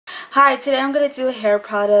Hi, today I'm going to do a hair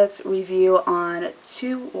product review on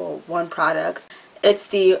one product. It's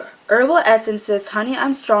the Herbal Essences Honey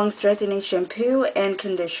I'm Strong Strengthening Shampoo and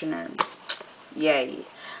Conditioner. Yay.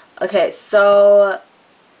 Okay, so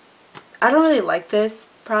I don't really like this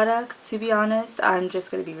product, to be honest. I'm just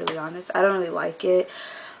going to be really honest. I don't really like it.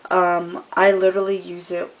 I literally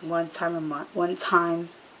use it one time a month.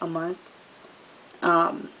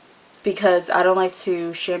 Because I don't like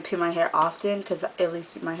to shampoo my hair often because it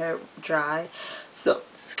leaves my hair dry. So,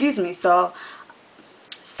 excuse me. So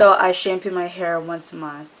I shampoo my hair once a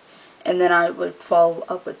month, and then I would follow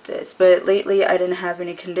up with this. But lately I didn't have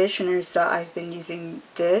any conditioner, so I've been using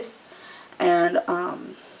this, and I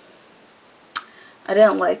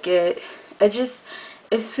didn't like it.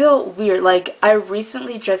 It felt weird. Like, I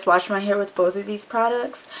recently just washed my hair with both of these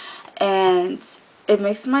products, and it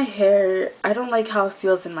makes my hair, I don't like how it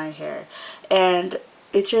feels in my hair, and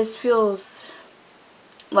it just feels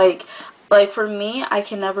like for me, I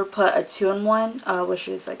can never put a 2-in-1, which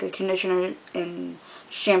is like a conditioner and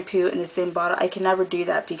shampoo in the same bottle. I can never do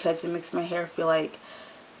that because it makes my hair feel like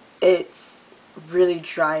it's really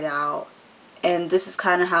dried out. And this is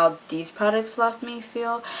kind of how these products left me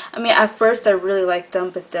feel. I mean, at first I really liked them,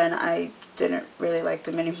 but then I didn't really like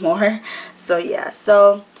them anymore. So yeah,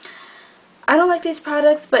 so I don't like these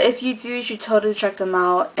products, but if you do, you should totally check them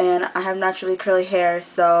out. And I have naturally curly hair,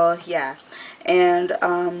 so yeah. And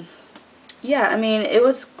yeah, I mean, it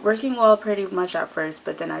was working well pretty much at first,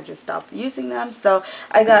 but then I just stopped using them. So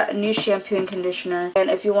I got a new shampoo and conditioner, and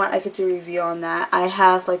if you want, I could do a review on that. I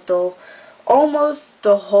have like almost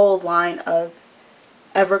the whole line of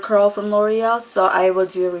Evercurl from L'Oreal, so I will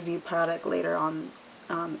do a review product later on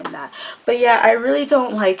in that. But yeah, I really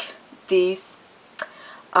don't like these.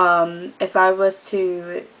 If I was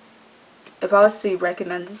to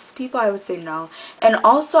recommend this to people, I would say no. And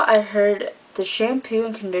also, I heard the shampoo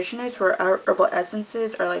and conditioners for Herbal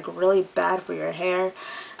Essences are like really bad for your hair.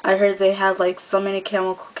 I heard they have like so many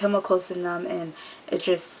chemicals in them, and it's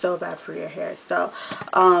just so bad for your hair. So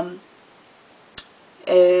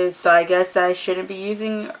so I guess I shouldn't be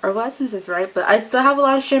using Herbal Essences, right? But I still have a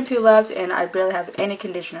lot of shampoo left, and I barely have any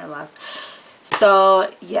conditioner left.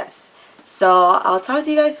 So yes, so I'll talk to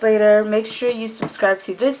you guys later. Make sure you subscribe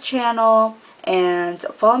to this channel and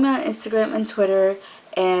follow me on Instagram and Twitter,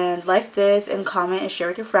 and like this and comment and share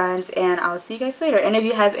with your friends, and I'll see you guys later. And if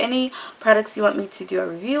you have any products you want me to do a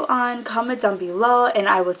review on, comment down below and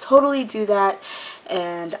I will totally do that.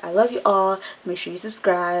 And I love you all. Make sure you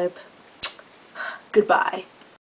subscribe. Goodbye.